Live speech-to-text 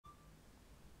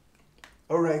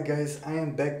Alright guys, I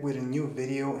am back with a new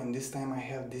video, and this time I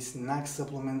have this NAC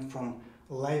supplement from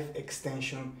Life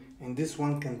Extension, and this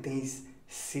one contains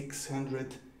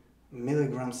 600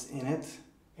 milligrams in it,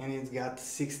 and it's got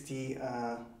 60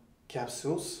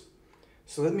 capsules.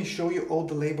 So let me show you all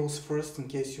the labels first in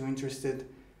case you're interested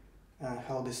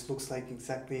how this looks like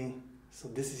exactly. So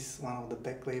this is one of the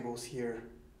back labels here.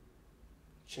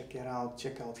 Check it out,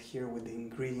 check out here with the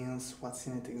ingredients, what's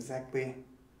in it exactly.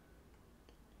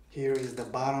 Here is the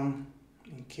bottom,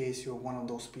 in case you're one of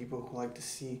those people who like to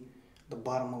see the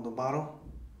bottom of the bottle.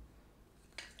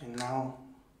 And now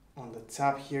on the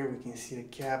top here we can see the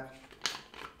cap.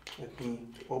 Let me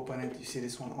open it. You see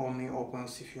this one only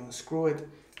opens if you unscrew it.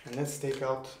 And let's take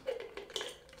out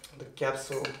the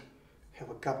capsule. Have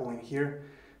a couple in here,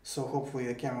 so hopefully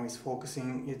the camera is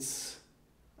focusing. It's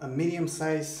a medium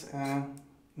size,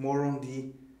 more on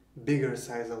the bigger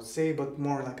size I would say, but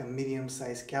more like a medium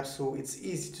size capsule. It's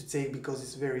easy to take because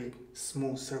it's very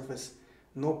smooth surface,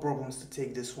 no problems to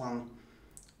take this one.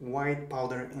 White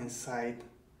powder inside.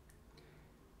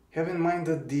 Have in mind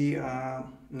that the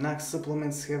NAC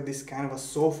supplements have this kind of a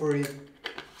sulfury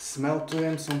smell to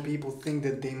them. Some people think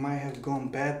that they might have gone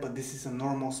bad, but this is a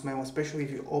normal smell, especially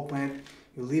if you open it,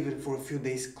 you leave it for a few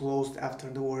days closed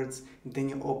afterwards, and then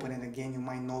you open it again, you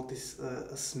might notice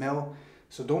a smell.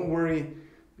 So don't worry,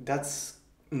 that's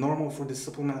normal for this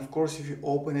supplement. Of course, if you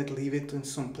open it, leave it in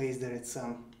some place that it's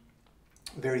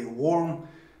very warm.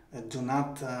 Do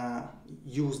not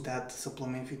use that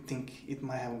supplement if you think it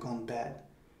might have gone bad.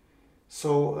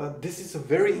 So this is a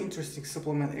very interesting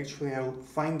supplement. Actually, I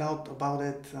find out about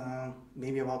it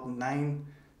maybe about 9-10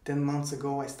 months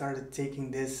ago. I started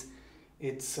taking this.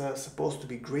 It's supposed to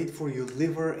be great for your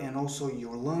liver and also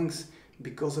your lungs.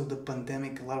 Because of the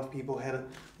pandemic, a lot of people had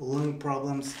lung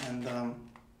problems, and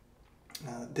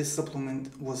this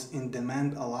supplement was in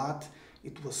demand a lot.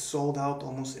 It was sold out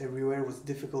almost everywhere. It was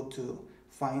difficult to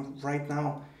find. Right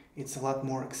now it's a lot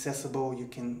more accessible. You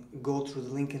can go through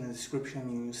the link in the description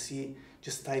and you see,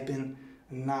 just type in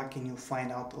NAC and you'll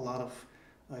find out a lot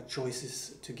of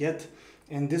choices to get.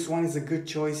 And this one is a good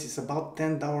choice. It's about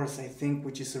 $10 I think,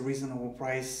 which is a reasonable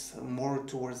price, more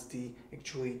towards the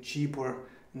actually cheaper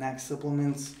NAC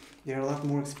supplements. There are a lot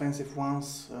more expensive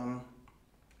ones,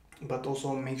 but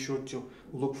also make sure to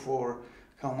look for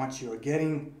how much you're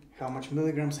getting, how much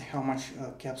milligrams, how much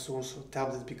capsules or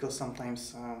tablets, because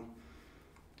sometimes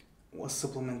a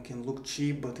supplement can look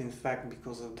cheap, but in fact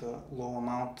because of the low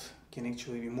amount can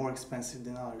actually be more expensive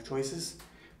than other choices.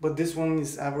 But this one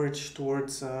is average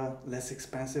towards less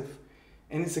expensive,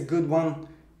 and it's a good one.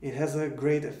 It has a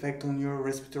great effect on your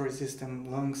respiratory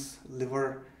system, lungs,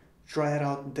 liver. Try it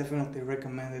out, definitely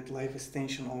recommend it. Life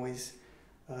Extension always,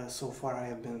 so far I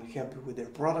have been happy with their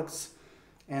products.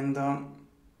 And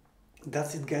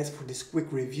that's it guys for this quick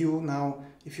review. Now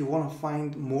if you want to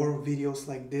find more videos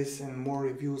like this and more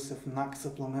reviews of NAC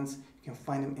supplements, you can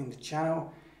find them in the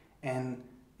channel. And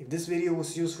if this video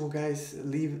was useful guys,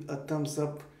 leave a thumbs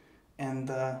up and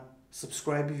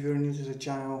subscribe if you're new to the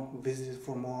channel. Visit it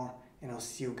for more, and I'll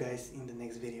see you guys in the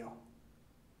next video.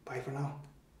 Bye for now.